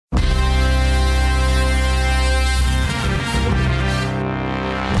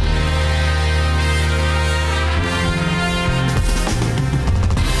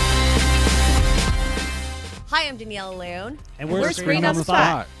Danielle Loon. And We're Screened on the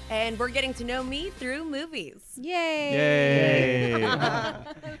Spot. And we're getting to know me through movies. Yay!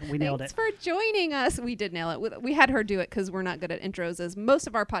 We nailed Thanks it. for joining us. We did nail it. We had her do it because we're not good at intros, as most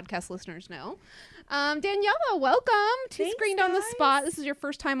of our podcast listeners know. Daniela, welcome to Thanks, Screened on the guys. Spot. This is your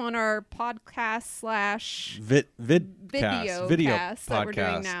first time on our podcast slash Video cast that podcast. we're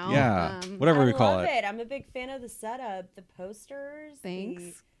doing now. Yeah, whatever we call I love it. it. I'm a big fan of the setup, the posters.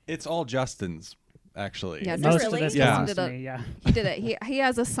 Thanks. It's all Justin's, actually. Yeah, Most really? of this Yeah. belongs to me, yeah. He did it. He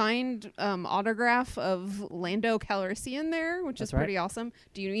has a signed autograph of Lando Calrissian there, which That's is right. pretty awesome.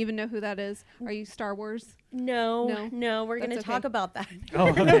 Do you even know who that is? Are you Star Wars? No, No? we're going to That's talk okay. about that. Oh,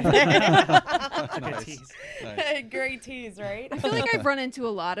 okay. That's a good Nice. tease. Nice. Great tease, right? I feel like I've run into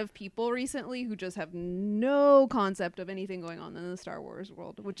a lot of people recently who just have no concept of anything going on in the Star Wars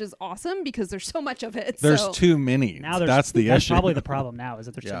world, which is awesome because there's so much of it. There's so. too many. Now That's the issue. probably the problem now is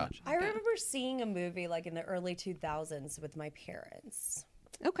that there's Yeah. too much. I remember seeing a movie like in the early 2000s with my parents.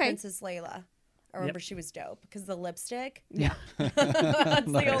 Okay. Princess Layla. I remember she was dope because the lipstick. Yeah. That's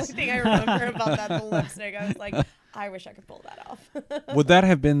the only thing I remember about that, the lipstick. I was like, I wish I could pull that off. Would that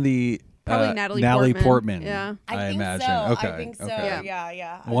have been the Probably Natalie Portman? Portman. Yeah. I think imagine. so. Okay. I think so. Okay.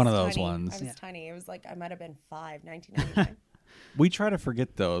 Yeah. I One was of those tiny. ones. I was Yeah. tiny. It was like I might have been 1999. We try to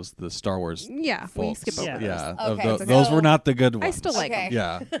forget the Star Wars. Yeah, we folks. skip over Yeah. those. Yeah, Okay, of so- those were not the good ones. I still like Okay.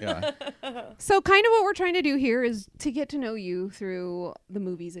 them. Yeah. So kind of what we're trying to do here is to get to know you through the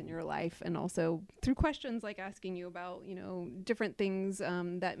movies in your life and also through questions like asking you about, different things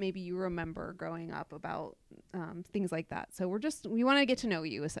that maybe you remember growing up about things like that. So we want to get to know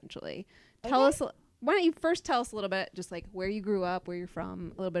you essentially. Tell us, why don't you first tell us a little bit, just like where you grew up, where you're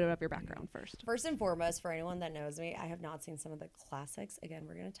from, a little bit about your background first. First and foremost, for anyone that knows me, I have not seen some of the classics. Again,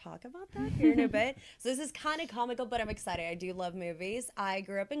 we're going to talk about that here in a bit. So this is kind of comical, but I'm excited. I do love movies. I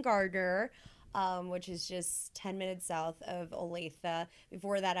grew up in Gardner, which is just 10 minutes south of Olathe.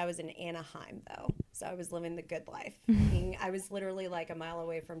 Before that, I was in Anaheim, though. So I was living the good life. I was literally like a mile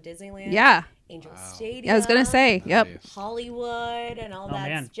away from Disneyland. Yeah. Angel Stadium. Yeah, I was going to say, yep. Nice. Hollywood and all that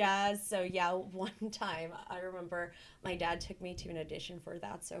man. jazz. So yeah, one time I remember my dad took me to an audition for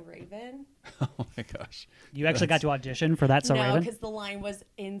That's So Raven. Oh my gosh. You actually got to audition for that, so No, Raven? because the line was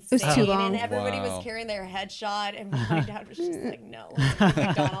insane. too long. And everybody Wow. was carrying their headshot. And my dad was just like, no, let's go to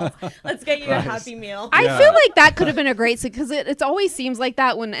McDonald's. Let's get you a Happy Meal. I Yeah. feel like that could have been a great because it always seems like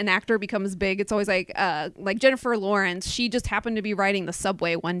that when an actor becomes big. It's always like Jennifer Lawrence. She just happened to be riding the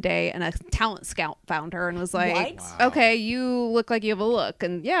subway one day, and a talent scout found her and was like, What? Wow. "Okay, you look like you have a look."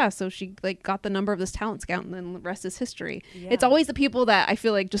 And yeah, so she like got the number of this talent scout, and then the rest is history. It's Yeah. always the people that I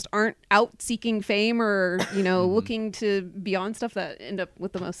feel like just aren't out seeking fame or looking to be on stuff that end up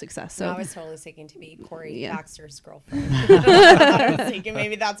with the most success. So No, I was totally seeking to be Corey Yeah. Baxter's girlfriend. I was thinking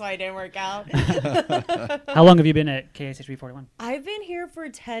maybe that's why it didn't work out. How long have you been at KSHB 41? I've been here for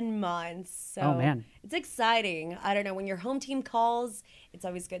 10 months. So Oh, man. it's exciting. I don't know. When your home team calls, it's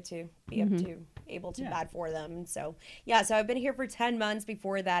always good to be able to Yeah. bat for them. And so, yeah, so I've been here for 10 months.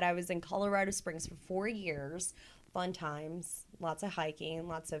 Before that, I was in Colorado Springs for 4 years. Fun times, lots of hiking,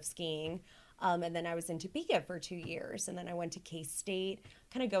 lots of skiing. And then I was in Topeka for 2 years. And then I went to K-State,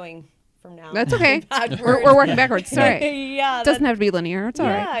 kind of going from now. that's okay. backwards. We're working backwards. It's all right. Yeah. It doesn't have to be linear. It's all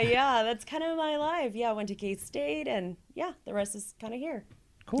right. Yeah, that's kind of my life. Yeah, I went to K-State, and yeah, the rest is kind of here.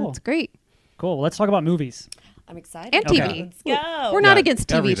 Cool. That's great. Cool. Let's talk about movies. I'm excited. And Okay. TV. Let's go. We're not Yeah, against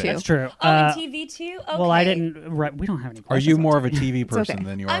TV everything. too. That's true. Oh, and TV too? Okay. Well, I didn't. Right, we don't have any. Are questions you on more of a TV. TV person okay.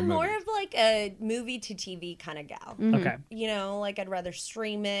 than you are a I'm movie? more of like a movie to TV kind of gal. Okay. You know, like I'd rather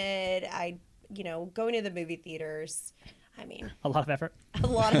stream it. Going to the movie theaters. I mean, A lot of effort. a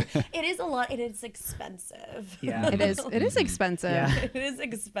lot of it is a lot. It is expensive. Yeah. It is. It is expensive. Yeah. It is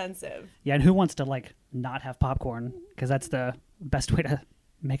expensive. Yeah, and who wants to like not have popcorn? Because that's the best way to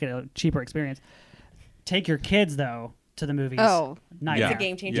make it a cheaper experience. Take your kids though to the movies. Oh. Nightmare. Yeah. It's a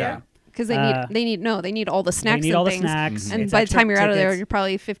game changer. Yeah. Because they Uh, need all the snacks They need and all the things. snacks. And It's by the extra time you're out of there, tickets. you're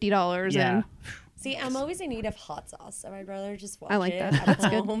probably $50 Yeah. in. See, I'm always in need of hot sauce, so I'd rather just watch I like it that. at That's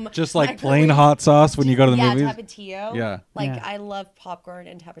good. home. Just like Microwave. plain hot sauce when you go to the yeah, movies? Tapatio. Yeah. Like, Yeah. I love popcorn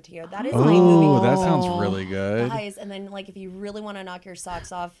and Tapatio. That is my movie. Oh, that sounds really good. Guys, and then, like, if you really want to knock your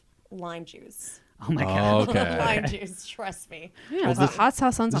socks off, lime juice. Oh my god. Okay. Lime juice, trust me. Yeah, the hot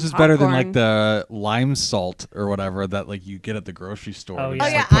sauce on This some is better than popcorn. like the lime salt or whatever that like you get at the grocery store. Oh, to yeah. Oh,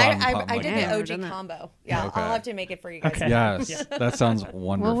 just, yeah, like, put on I top, like- did Yeah, the I've OG done that. combo. Yeah, Okay. I'll have to make it for you guys. Okay. Yes, that sounds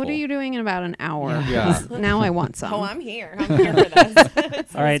wonderful. Well, what are you doing in about an hour? Yeah. 'Cause Now I want some. Oh, I'm here. I'm here for this.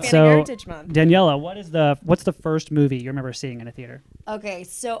 It's All right, Hispanic so Heritage Month. Daniela, what's the first movie you remember seeing in a theater? Okay,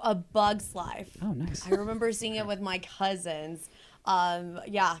 so A Bug's Life. Oh, nice. I remember seeing it with my cousins.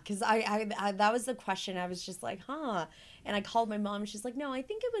 Yeah, because I that was the question. I was just like, huh. And I called my mom, and she's like, no, I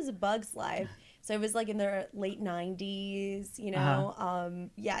think it was A Bug's Life. So it was like in the late 90s, you know?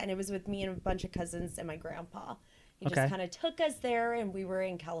 Yeah, and it was with me and a bunch of cousins and my grandpa. He Okay. just kind of took us there, and we were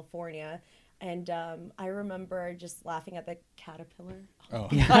in California. And I remember just laughing at the caterpillar. Oh.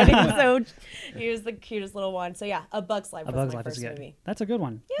 God, he was the cutest little one. So yeah, A Bug's Life A was Bug's my Life is first good. movie. That's a good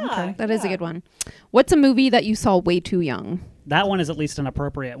one. Yeah. Okay. That is a good one. What's a movie that you saw way too young? That one is at least an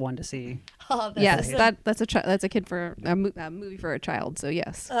appropriate one to see. Oh, this Yes, is that's a kid for a movie for a child. So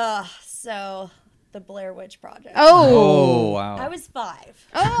yes. so the Blair Witch Project. Oh, wow. I was 5.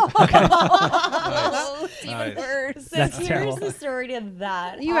 Oh, Nice. worse. So That's here's terrible. the story to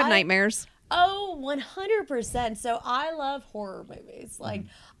that. You had nightmares. Oh, 100%. So I love horror movies. Like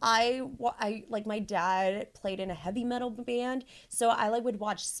I like my dad played in a heavy metal band, so I like would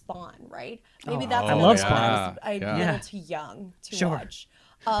watch Spawn, right? Maybe Oh, that's I another love one Spawn. I was a Yeah. little too young to Sure. watch.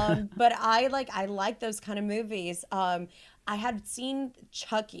 But I like those kind of movies. I had seen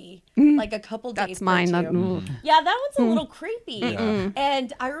Chucky like a couple days. That's mine. That, Ooh. Yeah, that one's a little creepy. Yeah.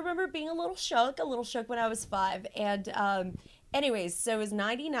 And I remember being a little shook when I was 5. And anyways, so it was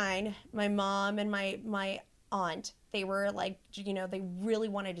 99. My mom and my aunt, they were like, you know, they really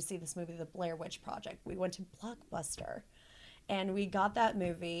wanted to see this movie, The Blair Witch Project. We went to Blockbuster. And we got that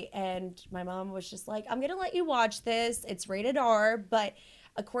movie, and my mom was just like, I'm going to let you watch this. It's rated R, but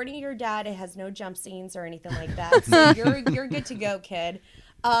according to your dad, it has no jump scenes or anything like that. So you're good to go, kid.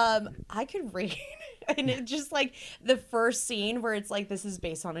 I could read. And it just like the first scene where it's like, this is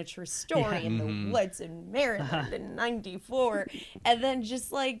based on a true story in the woods in Maryland in 94. And then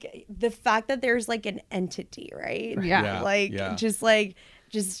just like the fact that there's like an entity, right? Yeah. Like Yeah. just like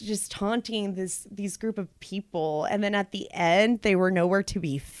just taunting these group of people, and then at the end they were nowhere to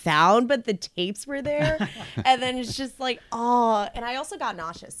be found, but the tapes were there. And then it's just like, oh, and I also got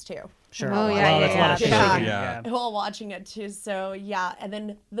nauseous too. Sure. Oh, Well, yeah, that's a lot of yeah, shaking. yeah. While watching it too. So yeah, and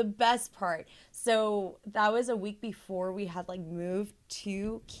then the best part, so that was a week before we had like moved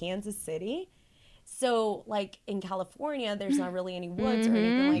to Kansas City. So like in California, there's not really any woods or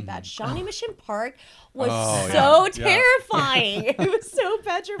anything like that. Shawnee Mission Park was Oh, so yeah. Yeah. terrifying. It was so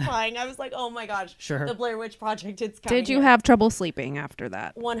petrifying. I was like, oh my gosh, Sure. the Blair Witch Project, it's coming. Did you have trouble sleeping after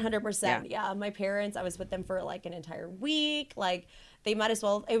that? 100%. Yeah. My parents, I was with them for like an entire week. Like they might as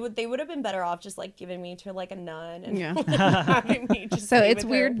well, they would have been better off just like giving me to like a nun and Yeah. having me just So be it's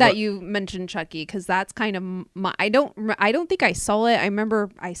with weird her. that you mentioned Chucky, because that's kind of my. I don't think I saw it. I remember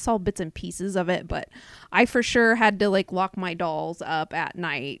I saw bits and pieces of it, but I for sure had to like lock my dolls up at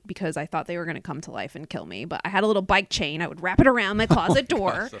night because I thought they were going to come to life and kill me. But I had a little bike chain. I would wrap it around my closet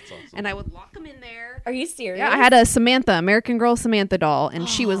door, Gosh, that's awesome. and I would lock them in there. Are you serious? Yeah, I had a Samantha, American Girl Samantha doll, and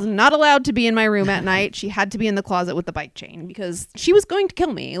she was not allowed to be in my room at night. She had to be in the closet with the bike chain because she was going to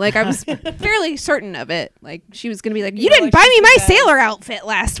kill me. Like I was fairly certain of it. Like she was going to be like, "You know, didn't like buy me she's my the best." sailor outfit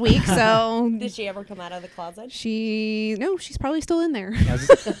last week," so Did she ever come out of the closet? she's probably still in there. I was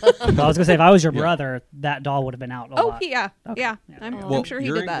gonna say, if I was your brother, that doll would have been out a Oh lot. yeah, Okay. yeah. Yeah. I'm Well, sure he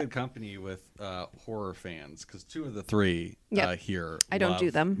you're did in that. good company with horror fans, because 2 of the 3 Yep. here. I don't do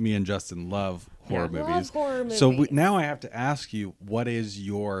love- them. Me and Justin love horror Love movies. horror So movies. now I have to ask you, what is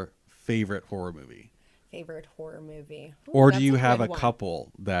your favorite horror movie? Favorite horror movie? Ooh, Or do that's you have good a one.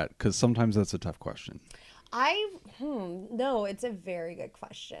 couple that, because sometimes that's a tough question. No, it's a very good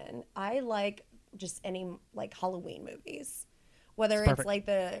question. I like just any like Halloween movies. Whether It's it's like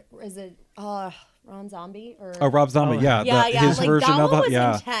Ron Zombie or Oh, Rob Zombie, Oh, yeah. his His like version that of one the, was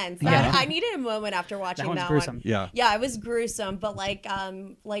yeah. intense. Yeah. I needed a moment after watching That one's that gruesome. one. Yeah. Yeah, it was gruesome, but like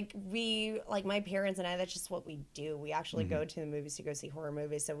my parents and I, that's just what we do. We actually Mm-hmm. go to the movies to go see horror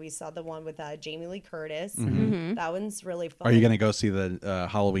movies. So we saw the one with Jamie Lee Curtis. Mm-hmm. That one's really fun. Are you going to go see the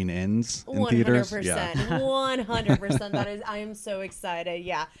Halloween Ends in theaters? 100%. Yeah. 100%. That is, I am so excited.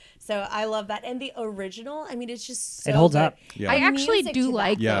 Yeah. So I love that. And the original, I mean, it's just so It holds good. up. Yeah. I The actually music do to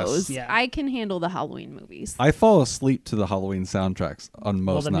like that. Yes. those. Yeah. I can handle the Halloween movies. I fall asleep to the Halloween soundtracks on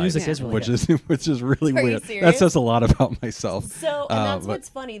most the nights, music is really which good. which is really Are you weird. That serious? says a lot about myself. So, and that's but- what's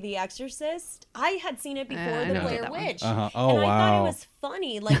funny. The Exorcist, I had seen it before I The never did Blair that one. Witch. Uh-huh. Oh, and I thought wow. it was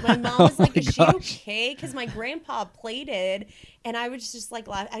funny. Like, my mom was like, my is she gosh. okay? Because my grandpa played it. And I was just like,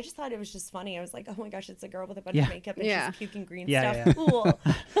 I just thought it was just funny. I was like, oh my gosh, it's a girl with a bunch Yeah. of makeup and Yeah. she's puking green Yeah, stuff. yeah, Cool.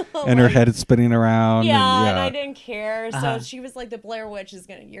 And her Like, head is spinning around. Yeah, and, and I didn't care. So Uh-huh. she was like, "The Blair Witch is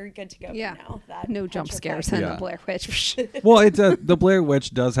you're good to go Yeah. now." That No jump petrified scares in Yeah. the Blair Witch. Well, it's the Blair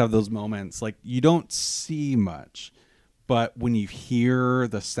Witch does have those moments. Like, you don't see much, but when you hear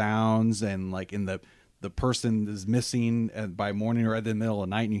the sounds and like in the person is missing by morning or at the middle of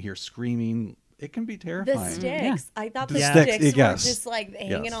the night, and you hear screaming, it can be The terrifying. sticks. I thought The the sticks, sticks were yes. just like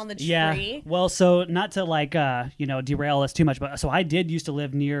hanging Yes. on the tree. Yeah. Well, so not to like derail us too much, but so I did used to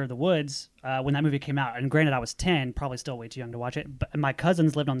live near the woods when that movie came out. And granted, I was 10, probably still way too young to watch it. But my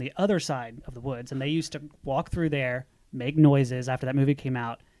cousins lived on the other side of the woods, and they used to walk through there, make noises after that movie came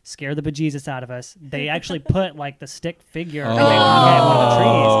out, scare the bejesus out of us. They actually put like the stick figure and they hung it in one of the trees.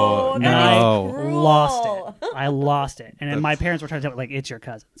 Oh, And that I is cruel. lost it. I lost it. And then my parents were trying to tell me, like, it's your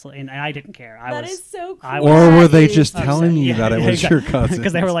cousin. So, and I didn't care. That is so I cool. was Or were they That just is- telling you that it was your cousin?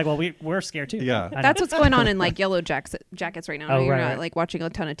 Because they were like, well, we're scared too. Yeah. I That's don't- what's going on in like Yellow Jackets right now. I know Oh, you're right, not right. like watching a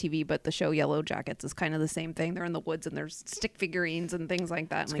ton of TV, but the show Yellow Jackets is kind of the same thing. They're in the woods and there's stick figurines and things like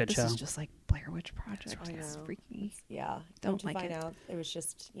that. It's a And like good this is show. just like Blair Witch Project. I It's know. freaky. Yeah. Don't Don't you like find it. out it was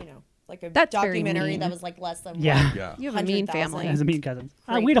just, like a That's very documentary that mean. was like less than Yeah. Yeah. You have a mean 100,000. family. As a mean cousin.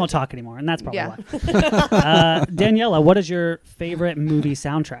 Great We don't cousin. talk anymore, and that's probably Yeah. why. Daniela, what is your favorite movie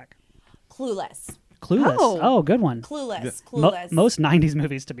soundtrack? Clueless. Clueless. Oh. Oh, good one. Clueless. Mo- Clueless. most 90s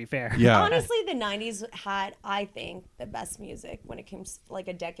movies, to be fair. Yeah. Honestly, the 90s had, I think, the best music when it came to like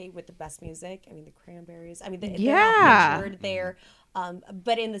a decade with the best music. I mean, the Cranberries. I mean, they're Yeah. not pictured there.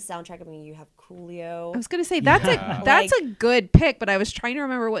 But in the soundtrack, I mean, you have Coolio. I was gonna say that's Yeah. that's a good pick, but I was trying to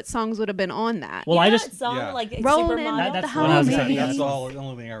remember what songs would have been on that. Well, I Yeah, just. song Yeah. like Rolling Supermodel. with That's the what I was homies. saying. That's all the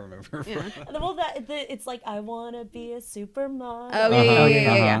only thing I remember. Well, it's like I wanna be a supermodel. Oh yeah, yeah, Uh-huh.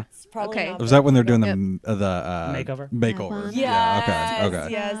 yeah, yeah. It's probably Okay. not Was that when they're very- doing the Makeover? Makeover. Yeah. Yeah. Okay.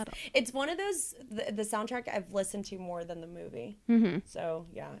 Okay. Yes. It's one of those the soundtrack I've listened to more than the movie. Mm-hmm. So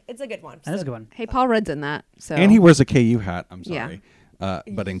yeah, it's a good one. That is So- a good one. Hey, Paul Rudd's in that. So And he wears a KU hat. I'm Yeah. sorry,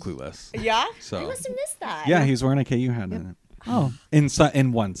 but in Clueless. Yeah. So- I must have missed that. Yeah, he's wearing a KU hat in it. Oh,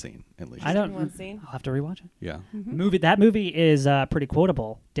 In one scene at least. I don't. one scene. I'll have to rewatch it. Yeah. That movie is pretty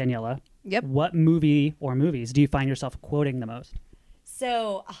quotable, Daniela. Yep. What movie or movies do you find yourself quoting the most?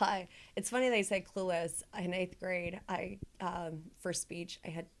 So it's funny they say Clueless. In 8th grade, I for speech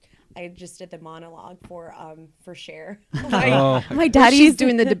I just did the monologue for Cher. Oh. My Daddy's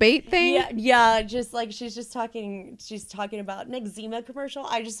doing the debate thing. Yeah, just like she's talking about an eczema commercial.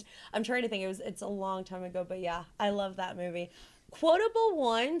 I'm trying to think. It's a long time ago, but yeah, I love that movie. Quotable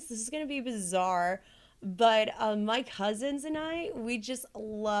ones. This is gonna be bizarre, but my cousins and we just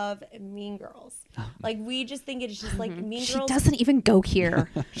love Mean Girls. Like we just think it's just like Mean She Girls. doesn't even go here.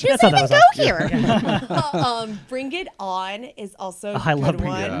 She That's doesn't how even that go here. Bring It On is also a I love good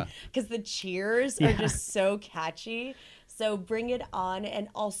Bring It one On. because the cheers are just so catchy. So Bring It On, and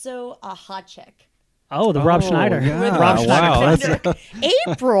also a Hot Chick. Oh, the Rob Schneider. Yeah. With Rob Schneider. Wow.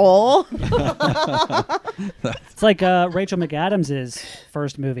 April. It's like Rachel McAdams'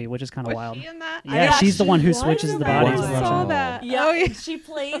 first movie, which is kind of wild. She in that? Yeah, Yeah, she's the she one who was switches in the that bodies. one. with I Rob saw Schneider. that. Yeah, Oh, yeah. and she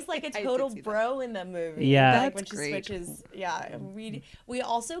plays like a did total see that. bro in the movie. Yeah. like when That's she great. switches. Yeah, and we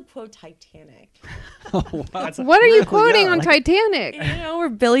also quote Titanic. What are you quoting on Titanic? You know, where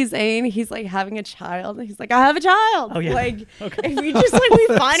Billy Zane, he's like having a child. He's like, I have a child. Oh, yeah. Like, and we just like we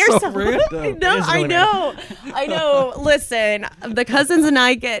find So ourselves. random. No, It is I really know, I know. Listen, the cousins and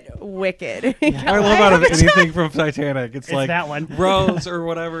I get wicked. I love out of anything from Titanic. It's like that one. Rose or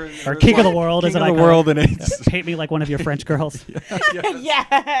whatever. Or King of the World is King an of the iconic. World, and it's. Paint me like one of your French girls.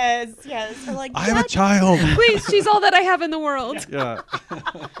 yes. Or like, I have a child. Please, she's all that I have in the world. Yeah.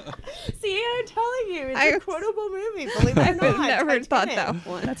 see, I'm telling you, it's I- a quotable movie. Believe it or I've not. never thought Titanic. that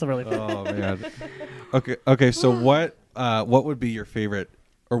one. That's a really fun. Oh man. Okay. So what would be your favorite,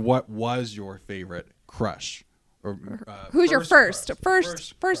 or what was your favorite crush? Or Who's your first crush?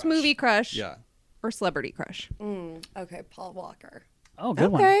 first crush. movie crush Yeah. or celebrity crush? Okay, Paul Walker. Oh,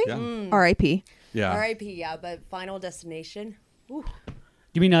 good one. Okay. Yeah. R.I.P. Yeah. R.I.P. Yeah, but Final Destination. Ooh.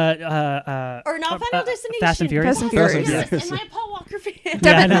 You mean Or not Final Destination. Fast and Furious? Fast and Furious. Yes. Am I a Paul Walker fan?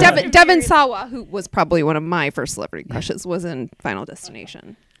 Yeah, I know. Devin Sawa, who was probably one of my first celebrity crushes, was in Final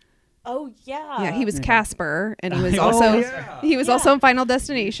Destination. Oh yeah. Yeah, he was Casper, and he was Oh, also yeah. he was Yeah. also in Final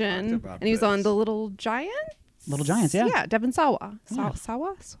Destination, Talked about and he was on this. The Little Giants. Little Giants, yeah. Yeah, Devin Sawa. Yeah.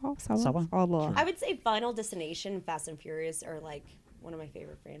 Sawa. Sawa. I would say Final Destination, Fast and Furious are like one of my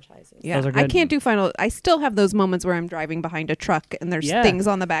favorite franchises. Yeah, Those are I good. can't do Final. I still have those moments where I'm driving behind a truck and there's Yeah. things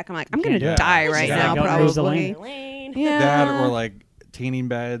on the back. I'm like, I'm Can't gonna do it. die right Yeah, now, go cruise the probably. lane. Yeah. That or like tanning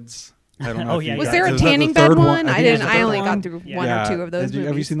beds. I don't know. Oh, if yeah, you Was yeah. guys- there a is that the tanning bed third one? I I think didn't. it's the I third only one. got through Yeah. one Yeah. or two of those. Have you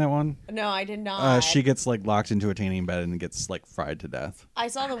movies. seen that one? No, I did not. She gets like locked into a tanning bed and gets like fried to death. I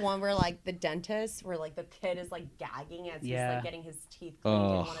saw the one where like the dentist, where like the kid is like gagging as he's Yeah. like getting his teeth cleaned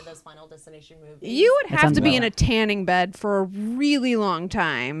Oh. in one of those Final Destination movies. You would That have sounds to be bad. in a tanning bed for a really long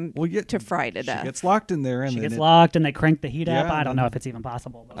time Well, yeah, to fry to She death. gets locked in there and She then gets it- locked and they crank the heat up. Yeah, I don't know then- if it's even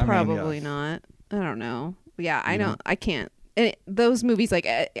possible. But I mean, Probably yeah. not. I don't know. Yeah, I You don't. know? I can't. And those movies, like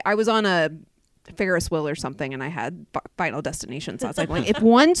I was on a Ferris wheel or something, and I had Final Destination sauce. I'm like, if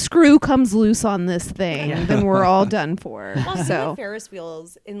one screw comes loose on this thing, then we're all done for. Well, So Ferris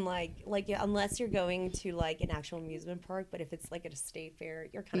wheels in yeah, unless you're going to like an actual amusement park, but if it's like at a state fair,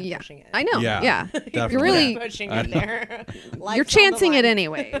 you're kind of yeah, pushing it. I know. Yeah, Yeah, definitely. you're really pushing it there. you're Life's on the chancing it line.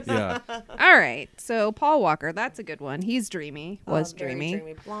 anyways. Yeah. All right, so Paul Walker, that's a good one. He's dreamy. Was Very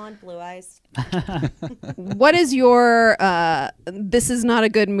dreamy. blonde, blue eyes. What is your this is not a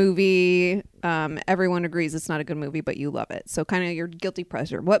good movie, everyone agrees it's not a good movie but you love it, so kind of your guilty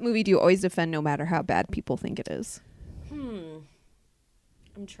pleasure? What movie do you always defend no matter how bad people think it is?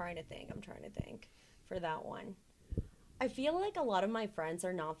 I'm trying to think for that one. I feel like a lot of my friends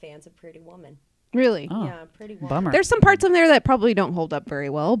are not fans of Pretty Woman. Really? Oh, Yeah, Pretty Woman. bummer. There's some parts in there that probably don't hold up very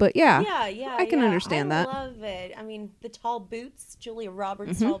well, but yeah. Yeah, I can understand that. I love it. I mean, the tall boots, Julia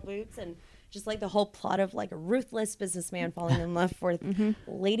Roberts' Mm-hmm. tall boots, and just like the whole plot of like a ruthless businessman falling in love with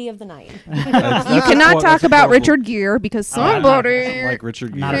Lady of the Night. You cannot talk about Richard Gere because I'm not- somebody Like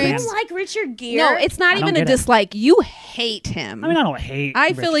Richard Not a Gere. fan. I don't like Richard Gere. No, it's not I even don't a get it. dislike. You hate him. I mean, I don't hate. I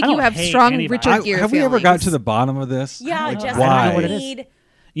Rich. feel like I you don't have hate strong anybody. Richard Gere Have we ever got feelings. to the bottom of this? Yeah, I just don't know I what it is. need.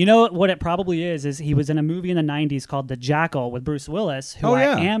 You know what it probably is he was in a movie in the 90s called The Jackal with Bruce Willis, who Oh,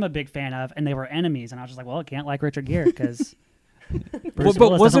 yeah. I am a big fan of, and they were enemies. And I was just like, well, I can't like Richard Gere because. Well,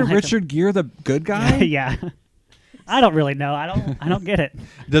 but wasn't Richard Gere the good guy? Yeah. I don't really know. I don't get it.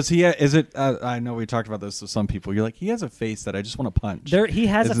 Does he? Is it? I know we talked about this with some people. You're like, he has a face that I just want to punch. He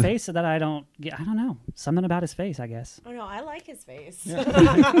has Is a it- face that I don't get. I don't know. Something about his face, I guess. Oh no, I like his face.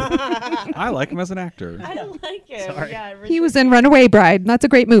 I like him as an actor. I don't like him. Sorry. Yeah, He Richard was in Runaway Bride. That's a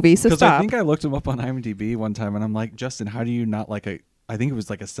great movie, so Because I stop. think I looked him up on IMDb one time, and I'm like, Justin, how do you not like a? I think it was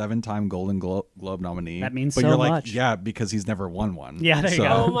like a 7-time Golden Globe nominee. That means but so you're like, much. yeah, because he's never won one. Yeah, there you So-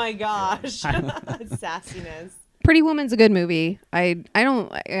 go. Oh my gosh, sassiness. Pretty Woman's a good movie. I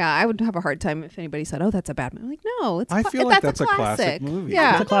don't. Yeah, I would have a hard time if anybody said, "Oh, that's a bad movie." Like, no, it's. I feel like that's that's a classic movie.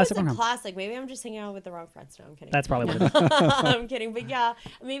 Yeah, It's a classic It's a one. classic. Maybe I'm just hanging out with the wrong friends. No, I'm kidding. That's probably what it is. I'm kidding, but yeah,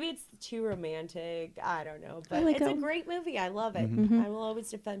 maybe it's too romantic. I don't know, but like it's a it. great movie. I love it. Mm-hmm. I will always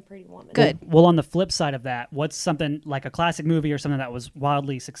defend Pretty Woman. Good. Well, on the flip side of that, what's something like a classic movie or something that was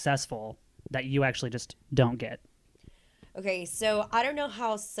wildly successful that you actually just don't get? Okay, so I don't know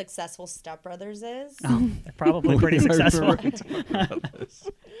how successful Step Brothers is. Oh, they're probably pretty successful.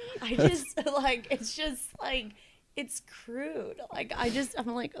 I just like it's just like it's crude. Like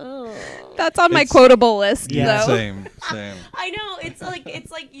I'm like, oh. That's on my It's- quotable list. Yeah. though. Same. I know it's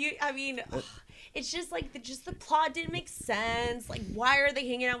like you. I mean, it's just like the plot didn't make sense. Like, why are they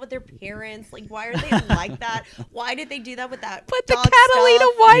hanging out with their parents? Like, why are they like that? Why did they do that with that? But the dog Catalina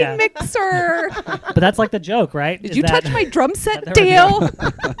stuff? wine Yeah. mixer. But that's like the joke, right? Did Is you that- touch my drum set, that they were Dale?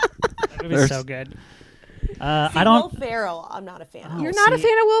 That movie's so good. I don't. Will Ferrell, I'm not a fan. of. You're not a see,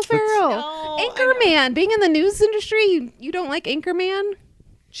 fan of Will Ferrell. No, I know. Anchorman. Being in the news industry, you don't like Anchorman?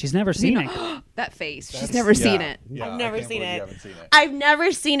 She's never seen it. That face. She's never seen it. I've never seen it. I've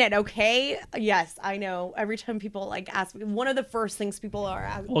never seen it. Okay. Yes, I know. Every time people like ask me, one of the first things people are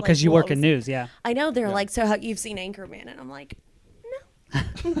asking. Well, because you work in news, yeah. I know they're like, so how you've seen Anchorman, and I'm like,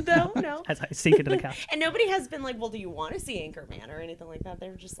 no, no. As I sink into the couch. And nobody has been like, well, do you want to see Anchorman or anything like that?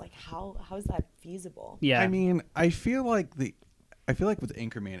 They're just like, how is that feasible? Yeah. I mean, I feel like with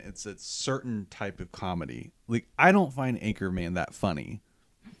Anchorman, it's a certain type of comedy. Like, I don't find Anchorman that funny.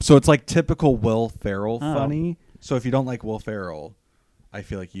 So it's like typical Will Ferrell Oh. funny. So if you don't like Will Ferrell, I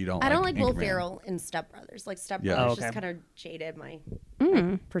feel like you don't. I don't like Will Anchorman. Ferrell in Step Brothers. Like Step Yeah. Brothers Oh, okay. just kind of jaded my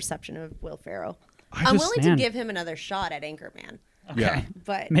Mm. perception of Will Ferrell. I I'm just- willing man. to give him another shot at Anchorman, okay. Yeah.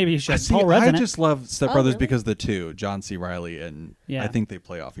 but Maybe you should. See, Paul Rudd's I in it. just love Step Oh, Brothers really? because the two, John C. Reilly, and Yeah. I think they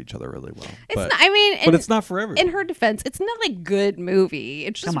play off each other really well. It's but, not, I mean, but it's not for everyone. in her defense, it's not a good movie.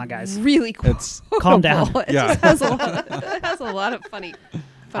 It's just Come on, guys. really cool. It's- Calm down. It Yeah. just has a lot. It has a lot of funny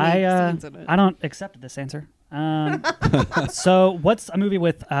scenes in it. I don't accept this answer. So, what's a movie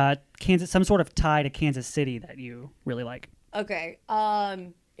with Kansas, some sort of tie to Kansas City that you really like? okay.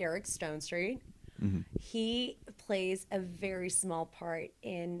 Eric Stone Street. He plays a very small part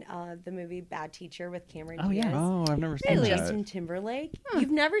in the movie Bad Teacher with Cameron Oh, yeah. Diaz Oh, I've never seen and that. Justin Timberlake.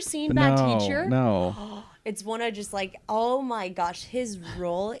 You've never seen Bad no, Teacher? No. It's one of just like, oh my gosh, his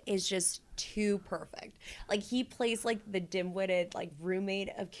role is just too perfect. Like he plays like the dim-witted like roommate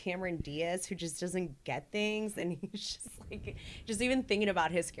of Cameron Diaz who just doesn't get things, and he's just like, just even thinking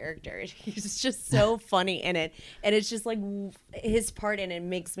about his character, he's just so funny in it, and it's just like his part in it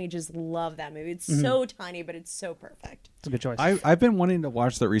makes me just love that movie. It's so tiny, but it's so perfect. It's a good choice. I've been wanting to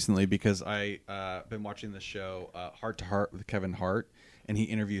watch that recently because I been watching the show Heart to Heart with Kevin Hart, and he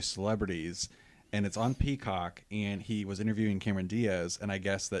interviews celebrities, and it's on Peacock, and he was interviewing Cameron Diaz, and I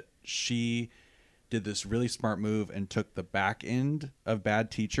guess that she did this really smart move and took the back end of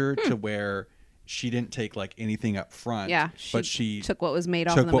Bad Teacher to where she didn't take like anything up front. Yeah, but she took what was made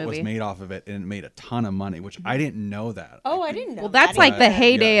off took of the what movie. was made off of it, and it made a ton of money, which I didn't know that. Oh, I didn't know. Well, that's that like the either.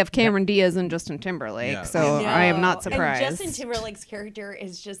 heyday Yeah. of Cameron Diaz and Justin Timberlake. Yeah. So No. I am not surprised. And Justin Timberlake's character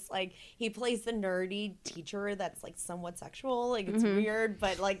is just like he plays the nerdy teacher that's like somewhat sexual. Like it's weird,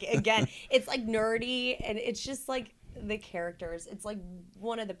 but like again, it's like nerdy, and it's just like the characters. It's like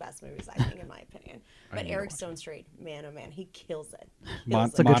one of the best movies I think, in my opinion. But Eric Stone Street, man, oh man, he kills it.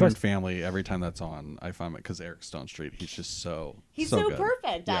 Kills it. good Modern choice. Family, every time that's on, I find it because Eric Stone Street, he's just He's so good.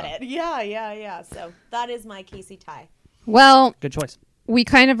 perfect at Yeah. it. Yeah. So that is my Casey tie. Well, Good choice. we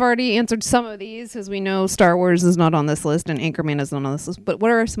kind of already answered some of these because we know Star Wars is not on this list and Anchorman is not on this list. But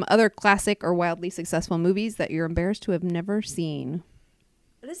what are some other classic or wildly successful movies that you're embarrassed to have never seen?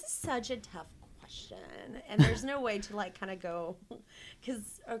 This is such a tough question, and there's no way to like kind of go,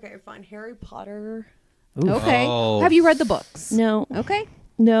 because okay, fine, Harry Potter. Ooh. Okay. Oh. Have you read the books? No, Okay.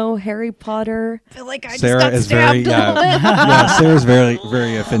 no, Harry Potter. I feel like I Sarah just is got very, stabbed a little bit. yeah, Sarah's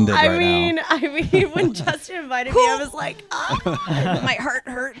very offended right now. I mean, when Justin invited me, I was like, ah. My heart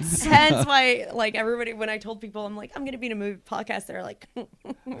hurts. Hence why, like everybody, when I told people, I'm like, I'm gonna be in a movie podcast, they're like,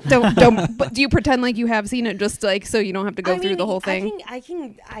 don't. But do you pretend like you have seen it just like so you don't have to go I through mean, the whole thing? I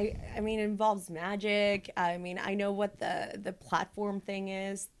mean, it involves magic. I mean, I know what the platform thing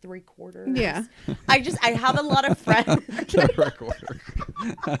is, 3/4. Yeah. I have a lot of friends.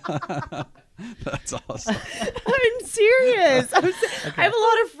 That's awesome. I'm serious. I have a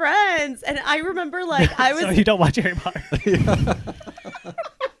lot of friends, and I remember like I was. So you don't watch Harry Potter?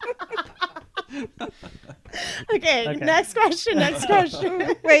 Okay, next question.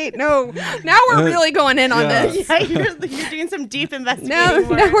 Wait, no. Now we're really going in on Yeah. this. Yeah, you're doing some deep investigating Now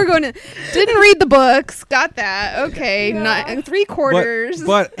work. we're going to. Didn't read the books. Got that. Okay. Not 3/4.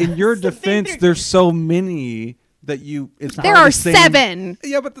 But in your defense, there's so many that it's there hard are to say- 7.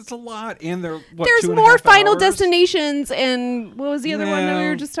 Yeah, but that's a lot, and they're what, There's 2.5 more Final hours? Destinations and what was the other one that we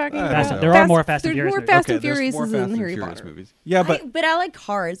were just talking Yeah. about? Fast- there are more Fast and there's Furious more movies. Fast Okay, and there's Furious more than Fast and Harry Furious Potter. movies. Yeah, but But I like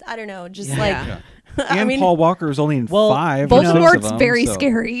Cars. I don't know, just Yeah. like. yeah. I and mean, Paul Walker is only in Well, 5. or 6 of Voldemort's them, very so-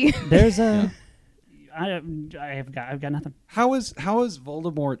 scary. There's a. I've got nothing. How is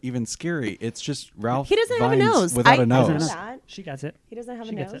Voldemort even scary? It's just Ralph. He doesn't have a Fiennes nose. without I a know nose. that. She gets it. He doesn't have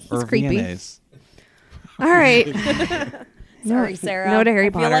She a gets nose. it. Or creepy. Viennese. All right. Sorry, Sarah. No to Harry I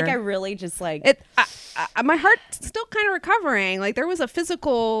feel like Potter. I really just like. My heart's still kind of recovering. Like there was a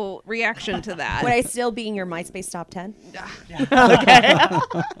physical reaction to that. Would I still be in your MySpace top 10? Okay.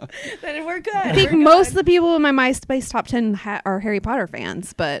 Then we're good. I think most of the people in my MySpace top 10 are Harry Potter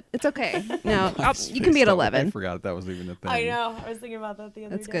fans, but it's okay. No, you can be at I 11. forgot that was even a thing. I know. I was thinking about that the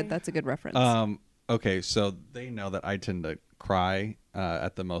other That's day. good. That's a good reference. Okay, so they know that I tend to cry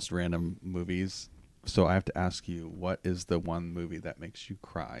at the most random movies. So I have to ask you, what is the one movie that makes you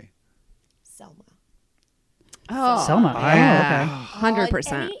cry? Selma. Selma. Yeah. Oh, okay.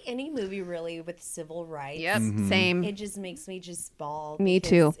 100%. Any movie really with civil rights. Yep. Mm-hmm. Same. It just makes me just bawl. Me because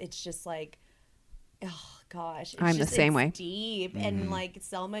too. It's just like, oh gosh. It's I'm the just, same it's way. Deep and like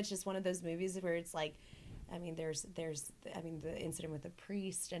Selma is just one of those movies where it's like, I mean, there's the incident with the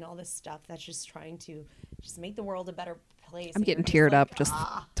priest and all this stuff that's just trying to just make the world a better place. I'm and getting you're teared up like, just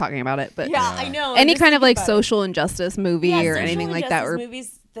talking about it. But Yeah, I know. any I'm just kind of thinking like about it. social injustice movie Yeah, or social anything like that. injustice Or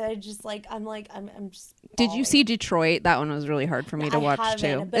movies that are just like I'm just. did you bawling. see Detroit? That one was really hard for me to I watch haven't,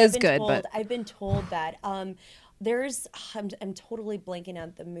 too. but It's I've been good, told, but I've been told that there's I'm totally blanking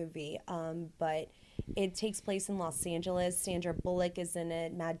out the movie, but it takes place in Los Angeles. Sandra Bullock is in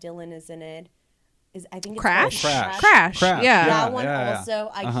it. Matt Dillon is in it. I think it's Crash? called Crash. Yeah. That one yeah.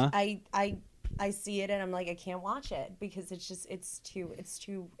 also. Uh-huh. I see it and I'm like I can't watch it because it's just it's too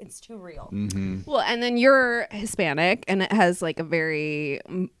real. Mm-hmm. Well, and then you're Hispanic, and it has like a very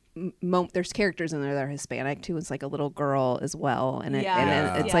there's characters in there that are Hispanic too. It's like a little girl as well, and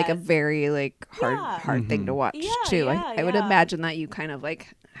Yeah. it's like a Yes. very like hard Yeah. thing to watch Yeah, too. yeah, I would yeah. imagine that you kind of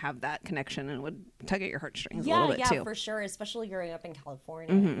like have that connection and would tug at your heartstrings a little bit too. For sure. Especially growing up in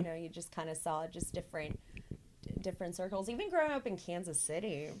California, you know, you just kind of saw just different circles. Even growing up in Kansas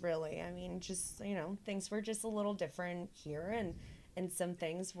City, really. I mean, just things were just a little different here, and some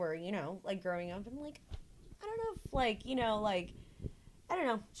things were, like growing up. I'm like, I don't know, if, like I don't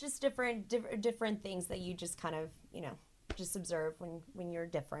know, just different things that you just kind of just observe when you're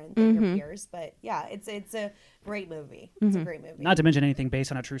different than your peers. But yeah, it's a great movie. It's a great movie. Not to mention anything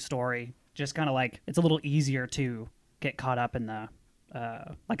based on a true story. Just kind of like it's a little easier to get caught up in the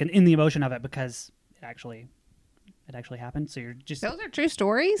in the emotion of it because it actually happened. So you're just Those are true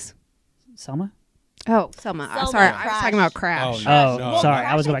stories. Selma. Oh, Selma. Selma, Sorry, I was Crash. talking about Crash. Oh, no. sorry,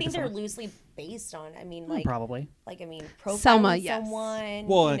 I was I going think back to they're Selma. loosely based on. I mean, like, Probably. like I mean, profiling Selma, yes. someone.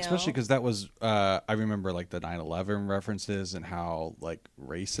 Well, you and especially know? because that was I remember like the 9/11 references and how like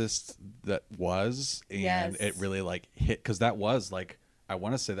racist that was, and Yes. it really like hit because that was like I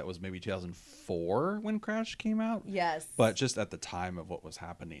want to say that was maybe 2004 when Crash came out. Yes. But just at the time of what was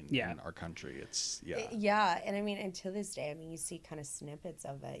happening Yeah. in our country, it's Yeah, and I mean, and to this day, I mean, you see kind of snippets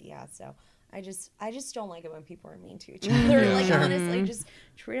of it. Yeah, so I just don't like it when people are mean to each other. Yeah. Like Sure. honestly, just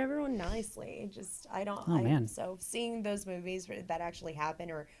treat everyone nicely. Just I don't. Oh, man. So seeing those movies that actually happen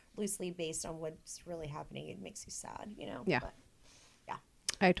or loosely based on what's really happening, it makes you sad. You know. Yeah. But, yeah.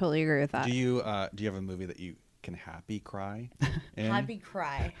 I totally agree with that. Do you have a movie that you can happy cry in? Happy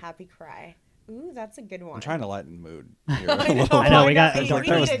cry. Ooh, that's a good one. I'm trying to lighten the mood. Here I a know, little I know, bit. we got- I was like, we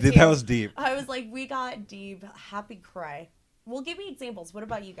that was needed deep. to. That was deep. I was like, we got deep. Happy cry. Well, give me examples. What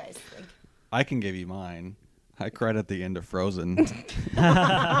about you guys? Like, I can give you mine. I cried at the end of Frozen.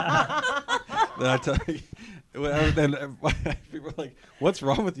 Then I tell you, then people are like, "What's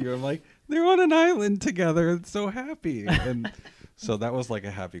wrong with you?" I'm like, "They're on an island together. It's so happy." And so that was like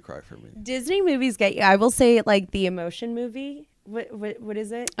a happy cry for me. Disney movies get you. I will say, like the emotion movie. What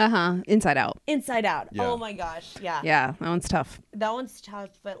is it? Inside Out. Inside Out. Yeah. Oh my gosh. Yeah. Yeah, that one's tough. That one's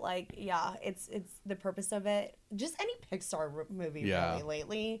tough, but like, yeah, it's the purpose of it. Just any Pixar movie Yeah. really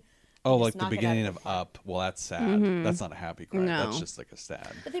lately. Oh, Just like the knock it out beginning of of the park. Up. Well, that's sad. That's not a happy cry. No. That's just like a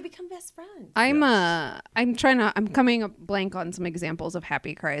sad. But they become best friends. I'm coming up blank on some examples of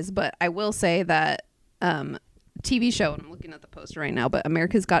happy cries, but I will say that TV show, and I'm looking at the poster right now, but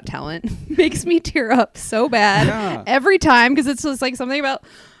America's Got Talent makes me tear up so bad Yeah. every time because it's just like something about,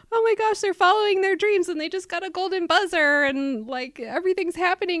 oh my gosh, they're following their dreams and they just got a golden buzzer and like everything's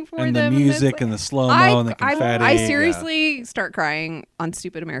happening for And the them. music it's and the slow mo I, and the confetti. I yeah. seriously start crying on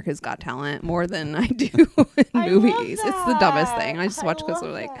stupid America's Got Talent more than I do in I movies. love It's the dumbest that. thing. I just watch because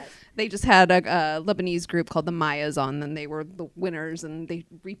love they're like, that. they just had a Lebanese group called the Mayas on, and they were the winners, and they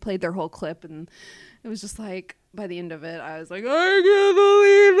replayed their whole clip, and it was just like, by the end of it, I was like, I can't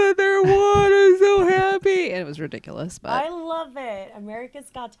believe that they're won. I'm so happy. And it was ridiculous, but I love it. America's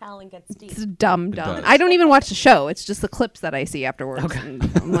Got Talent gets deep. it's dumb. does. I don't even watch the show. It's just the clips that I see afterwards. And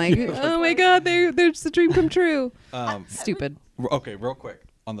I'm like, oh my God, there's the dream come true. Stupid. Okay, real quick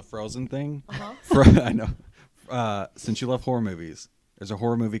on the Frozen thing. Uh-huh. I know. Since you love horror movies, there's a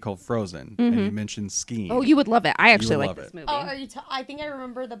horror movie called Frozen, and you mentioned skiing. Oh, you would love it. I actually would like love this it. movie. Oh, are you? I think I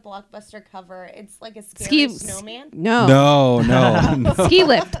remember the blockbuster cover. It's like a Ski scary snowman. No. No. Ski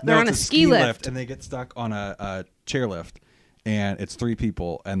lift. They're No, on a it's ski lift. and they get stuck on a chairlift, and it's 3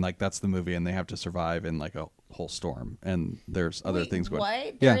 people, and like that's the movie, and they have to survive in like a whole storm, and there's other Wait, things going.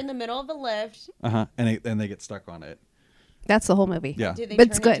 What? They're Yeah. in the middle of a lift. And they get stuck on it. That's the whole movie. Yeah. Do they But turn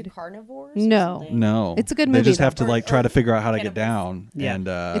it's good. into carnivores? or No. something? No, It's a good They movie, just have though. to like Or- try to figure out how to get cannibals. down, Yeah.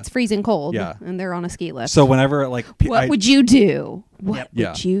 and It's freezing cold. yeah. And they're on a ski lift. so whenever like what would you do? What Yep. Yeah.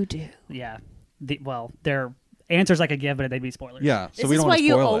 would you do? Yeah. Well, their answers I could give, but they'd be spoilers. yeah, so This we is don't why want to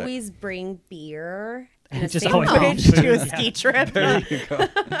you spoil it. always bring beer and a Just sandwich always to food, a yeah. ski trip. There Yeah. you go.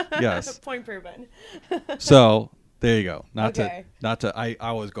 Yes. Point proven. So there you go. Not Okay. to. I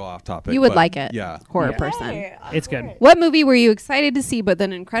always go off topic. You would but like it. Yeah. Horror Yeah. person. Hey, I'm It's for good. it. What movie were you excited to see but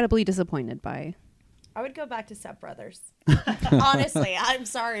then incredibly disappointed by? I would go back to Step Brothers. Honestly, I'm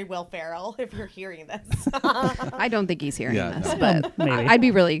sorry, Will Ferrell, if you're hearing this. I don't think he's hearing Yeah, this, no. but Maybe. I'd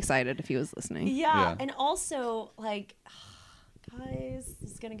be really excited if he was listening. Yeah, Yeah. and also like, guys,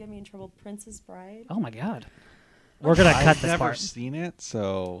 this is gonna get me in trouble. Princess Bride. Oh my God. We're gonna cut I've this never part. seen it,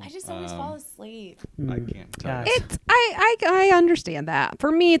 so I just always fall asleep. I can't tell. God. you. It's I understand that.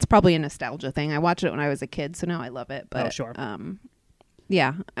 For me, it's probably a nostalgia thing. I watched it when I was a kid, so now I love it. But sure.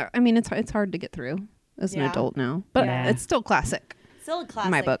 yeah. I mean, it's hard to get through as an Yeah. adult now, but Yeah. it's still classic. Still a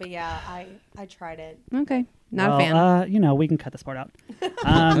classic, book. but yeah, I tried it. Okay, not well, a fan. we can cut this part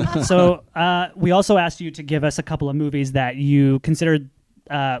out. So we also asked you to give us a couple of movies that you considered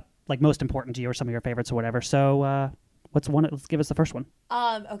like most important to you or some of your favorites or whatever. So what's one? Let's give us the first one.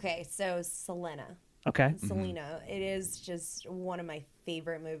 Okay, so Selena. Okay. Selena. It is just one of my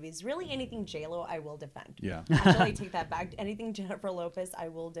favorite movies. Really, anything J-Lo, I will defend. Yeah. Actually, I take that back. Anything Jennifer Lopez, I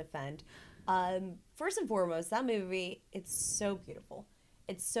will defend. First and foremost, that movie, it's so beautiful.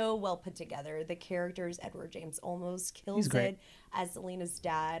 It's so well put together. The characters, Edward James Olmos kills great. it as Selena's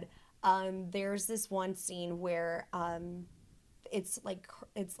dad. There's this one scene where it's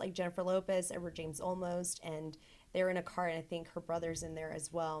like Jennifer Lopez, Edward James Olmos, and they're in a car, and I think her brother's in there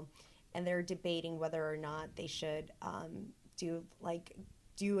as well, and they're debating whether or not they should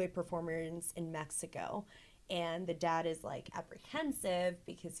do a performance in Mexico, and the dad is like apprehensive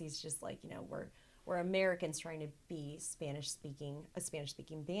because he's just like, we're Americans trying to be a Spanish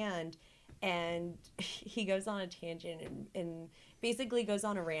speaking band, and he goes on a tangent and basically goes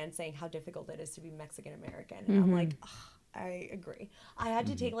on a rant saying how difficult it is to be Mexican American. And I'm like, "Ugh, I agree. I had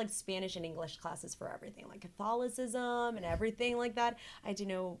to take like Spanish and English classes for everything, like Catholicism and everything like that. I had to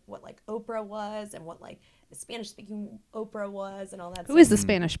know what like Oprah was and what like the Spanish speaking Oprah was and all that. Who is the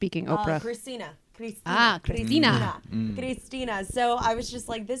Spanish speaking Oprah? Cristina. Ah, Cristina. Cristina. So I was just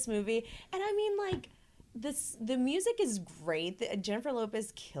like, this movie, and I mean, like, the music is great. Jennifer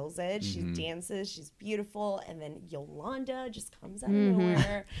Lopez kills it. She dances. She's beautiful, and then Yolanda just comes out of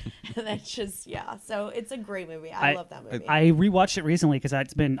nowhere, and that's just So it's a great movie. I love that movie. I rewatched it recently because I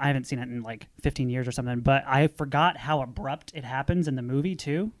haven't seen it in like 15 years or something. But I forgot how abrupt it happens in the movie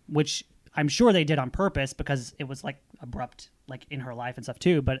too, which I'm sure they did on purpose because it was like abrupt, like in her life and stuff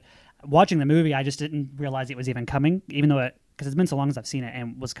too. But watching the movie, I just didn't realize it was even coming, even though because it's been so long as I've seen it,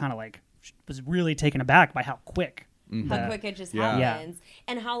 and was kind of like was really taken aback by how quick. How quick it just happens,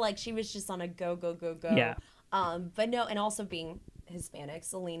 and how like she was just on a go. Yeah. But no, and also being Hispanic,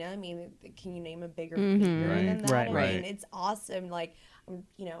 Selena. I mean, can you name a bigger figure than that? Right. I mean, it's awesome. Like,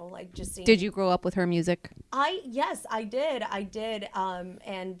 you know, like just seeing. Did you grow up with her music? Yes, I did.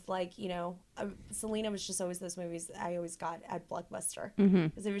 And like, you know, Selena was just always those movies I always got at Blockbuster.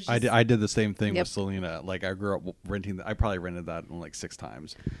 Because it was just, I did the same thing Yep. with Selena. Like I grew up renting. I probably rented that like 6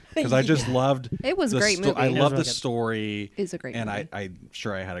 times because I just loved. It was a the great movie. I It was love really the good. story. It's a great and movie. I'm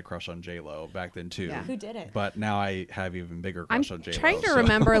sure I had a crush on J-Lo back then too. Yeah. Who didn't? But now I have even bigger I'm crush on J-Lo. trying to so-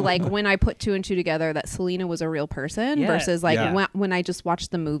 remember like when I put 2 and 2 together that Selena was a real person Yeah. versus like Yeah. when I just watched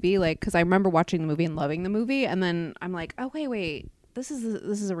the movie, like because I remember watching the movie and loving the movie, and then I'm like, oh wait, this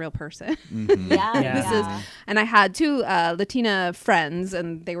is a real person. Yeah. And I had 2 Latina friends,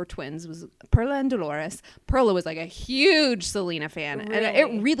 and they were twins. It was Perla and Dolores. Perla was like a huge Selena fan, and Really?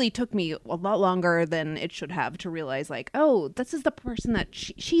 it really took me a lot longer than it should have to realize, like, oh, this is the person that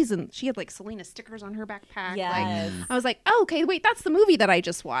she's in. She had like Selena stickers on her backpack. Yes. Like, I was like, oh, okay, wait, that's the movie that I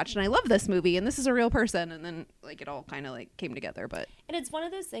just watched, and I love this movie, and this is a real person. And then like it all kind of like came together. But And it's one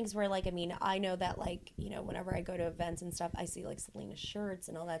of those things where, like, I mean, I know that, like, you know, whenever I go to events and stuff, I see, like, Selena shirts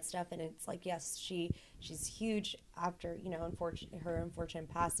and all that stuff. And it's like, yes, she's huge after, you know, her unfortunate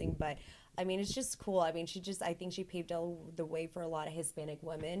passing. But, I mean, it's just cool. I mean, I think she paved the way for a lot of Hispanic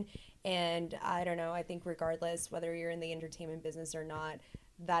women. And I don't know, I think regardless whether you're in the entertainment business or not,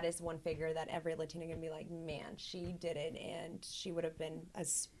 that is one figure that every Latina can be like, man, she did it. And she would have been,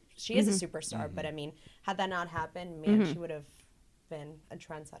 she is a superstar. But, I mean, had that not happened, man, she would have been a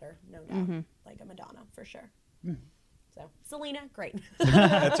trendsetter, no doubt, like a Madonna for sure. So Selena, great.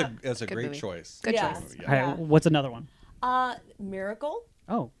 That's a Good great movie. choice. Good Yes. choice. All right, what's another one? Miracle.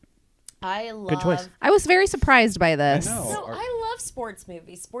 Oh, I love. choice. I was very surprised by this. know. So Are- I love sports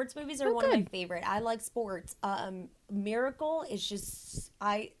movies. Sports movies are Oh, one of my good. favorite. I like sports. Miracle is just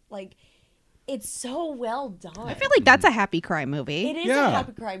it's so well done. I feel like that's a happy cry movie. it is Yeah. a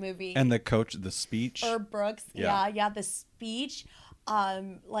happy cry movie. And the coach, the speech. Herb Brooks. Yeah. Yeah, the speech.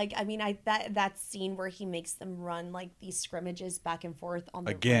 Like I mean, that scene where he makes them run like these scrimmages back and forth on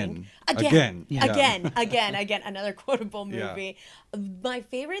the ring. Again. Yeah. Again, another quotable Yeah. movie. My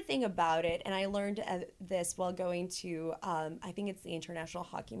favorite thing about it, and I learned this while going to, I think it's the International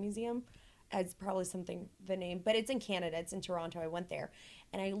Hockey Museum. It's probably the name, but it's in Canada. It's in Toronto. I went there,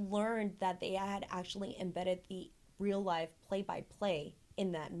 and I learned that they had actually embedded the real life play-by-play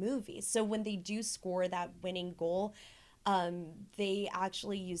in that movie. So when they do score that winning goal, they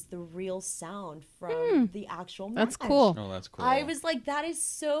actually use the real sound from the actual match. That's cool. Oh, that's cool. I was like, that is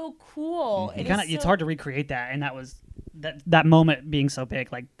so cool. It is it's so- hard to recreate that, and that was that moment being so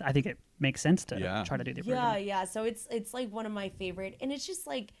big. Like I think it makes sense to Yeah. try to do the Yeah, original. yeah. So it's like one of my favorite, and it's just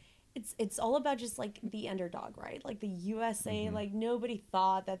like it's all about just like the underdog, right? Like the USA, like nobody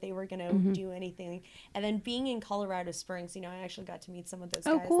thought that they were gonna do anything, and then being in Colorado Springs, you know, I actually got to meet some of those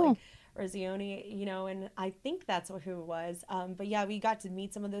Oh, guys, cool. like Rosioni, you know, and I think that's who it was. But yeah, we got to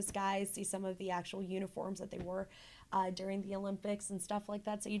meet some of those guys, see some of the actual uniforms that they wore during the Olympics and stuff like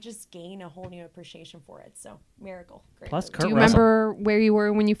that. So you just gain a whole new appreciation for it. So Miracle, great. Plus movie. Kurt Do you Russell. remember where you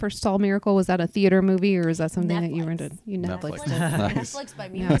were when you first saw Miracle? Was that a theater movie or is that something that you Netflix. rented? You Netflix. Netflix. Nice. Netflix by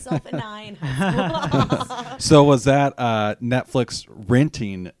me, myself, and I in high school. So was that Netflix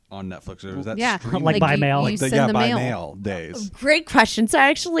renting on Netflix, or was that Yeah. streaming? Like by you- mail? you Like send the by mail. mail days? Great question. So I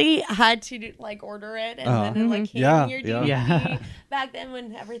actually had to like order it, and then it like came Yeah, in your yeah. DVD. Yeah. Back then,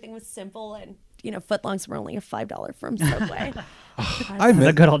 when everything was simple, and you know, footlongs were only a $5 from Subway. I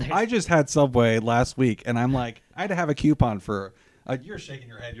The good old days. I just had Subway last week, and I'm like, I had to have a coupon for. You're shaking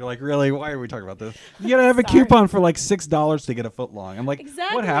your head. You're like, really? Why are we talking about this? You gotta have a Sorry. coupon for like $6 to get a footlong. I'm like,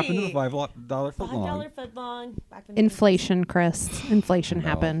 what happened to the Exactly. $5 footlong? $5 footlong. Back when Inflation, Chris. Inflation No.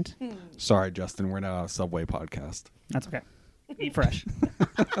 happened. Sorry, Justin, we're not a Subway podcast. That's okay. Eat fresh.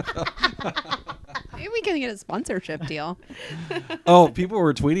 Maybe we can get a sponsorship deal. Oh, people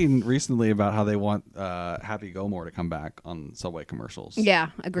were tweeting recently about how they want Happy Gilmore to come back on Subway commercials. Yeah,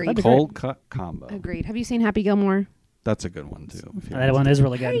 agreed. That'd be Cold cut combo. Agreed. Have you seen Happy Gilmore? That's a good one too. if you That one is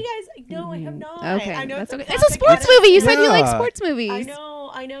really How good. you guys? No, I have not. Okay, I know that's it's okay. a It's a classic sports Adam- movie. You said you like Yeah. sports movies. I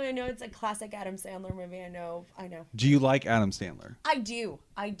know. It's a classic Adam Sandler movie. I know. Do you like Adam Sandler? I do.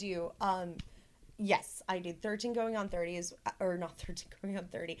 Yes, I do. 13 going on 30 is, or not 13 going on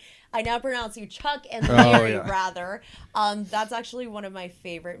 30. I now pronounce you Chuck and Larry, yeah. rather. That's actually one of my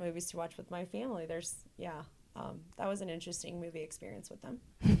favorite movies to watch with my family. That was an interesting movie experience with them.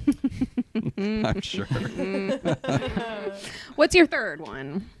 I'm sure. What's your third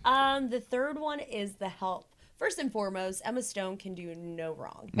one? The third one is The Help. First and foremost, Emma Stone can do no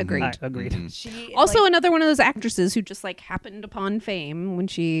wrong. Agreed. Agreed. She Also, like, another one of those actresses who just like happened upon fame when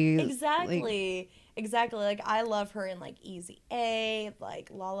she exactly. Like I love her in like Easy A, like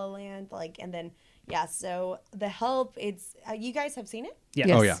La La Land, like, and then so The Help. It's you guys have seen it? Yeah.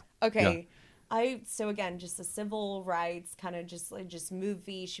 Yes. Oh yeah. Okay. So again, just a civil rights kind of just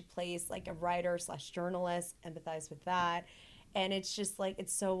movie. She plays like a writer / journalist, empathize with that. And it's just like,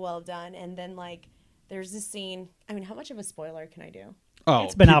 it's so well done. And then like, there's this scene. I mean, how much of a spoiler can I do? Oh,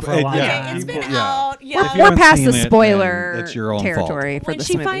 It's been out for a while. Yeah, Okay, it's been people- yeah. out. If Yeah. you We're haven't past seen the it, then spoiler it's your own territory for When this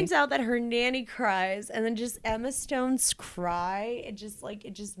she movie. finds out that her nanny cries and then just Emma Stone's cry, it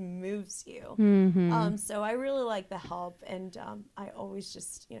just moves you. Mm-hmm. So I really like The Help, and I always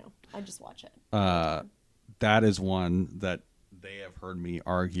just, I just watch it. That is one that they have heard me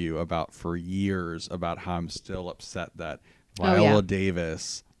argue about for years about how I'm still upset that Viola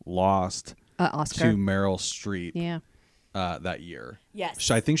Davis lost Oscar. to Meryl Streep Yeah. that year. Yes.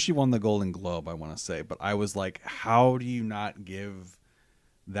 So I think she won the Golden Globe, I want to say, but I was like, how do you not give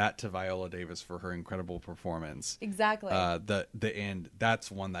that to Viola Davis for her incredible performance? Exactly. The end, that's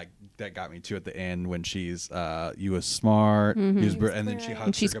one that got me too at the end when she's you was smart, you was and then she hugs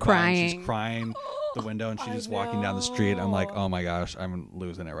And she's her goodbye and crying. she's crying the window and she's I just walking down the street. I'm like, know. oh my gosh, I'm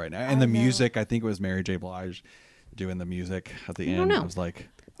losing it right now. And the music, I think it was Mary J. Blige doing the music at the I end. don't know. I was like,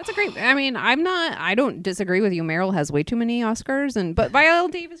 That's a great. I mean, I don't disagree with you. Meryl has way too many Oscars, but Viola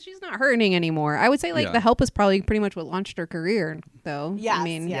Davis, she's not hurting anymore. I would say like Yeah. The Help is probably pretty much what launched her career, though. Yes, I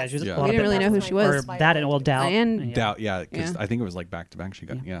mean, yes. Yeah, she was Yeah. a lot We of didn't really know who she was. Or that and Doubt. And- doubt, yeah, because Yeah. I think it was like back to back. She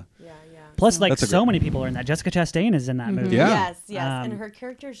got yeah. Plus, like That's a so great- many people are in that. Jessica Chastain is in that movie. Yeah. Yes, and Um, her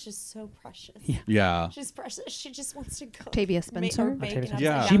character is just so precious. Yeah. She's precious. She just wants to go. Octavia Spencer?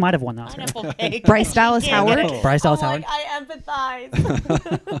 Yeah. She might have won the Oscar. Pineapple cake. Bryce Dallas Howard. Bryce Dallas I'm Howard. like, I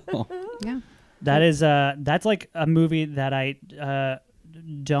empathize. Yeah. That is that's like a movie that I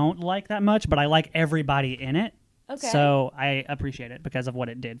don't like that much, but I like everybody in it. Okay. So I appreciate it because of what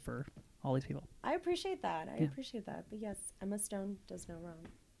it did for all these people. I appreciate that. But yes, Emma Stone does no wrong.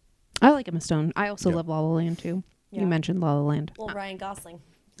 I like Emma Stone. I also Yeah. love La La Land too. Yeah. You mentioned La La Land. Well, Ryan Gosling.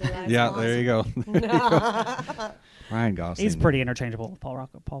 Yeah, there you go. Ryan Gosling. He's pretty interchangeable with Paul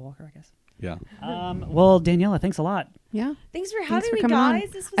Walker, I guess. Yeah. Well, Daniela, thanks a lot. Yeah. Thanks for Thanks having for me, coming on.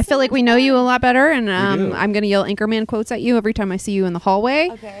 guys. This was I so feel like much we know you a fun. lot better, and do. I'm going to yell Anchorman quotes at you every time I see you in the hallway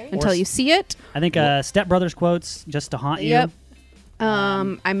Okay. until you see it. I think Step Brothers quotes just to haunt you. Yep.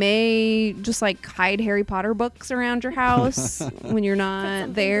 I may just like hide Harry Potter books around your house when you're not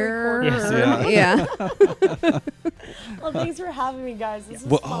something there. to record. Yes. Yeah. Well, thanks for having me, guys. This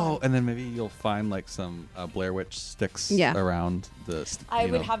was Well, fun. and then maybe you'll find like some Blair Witch sticks Yeah. around the. I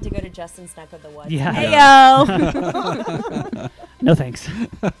would have to go to Justin's neck of the woods. Yeah. Heyo. No thanks.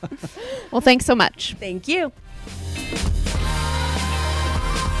 Well, thanks so much. Thank you.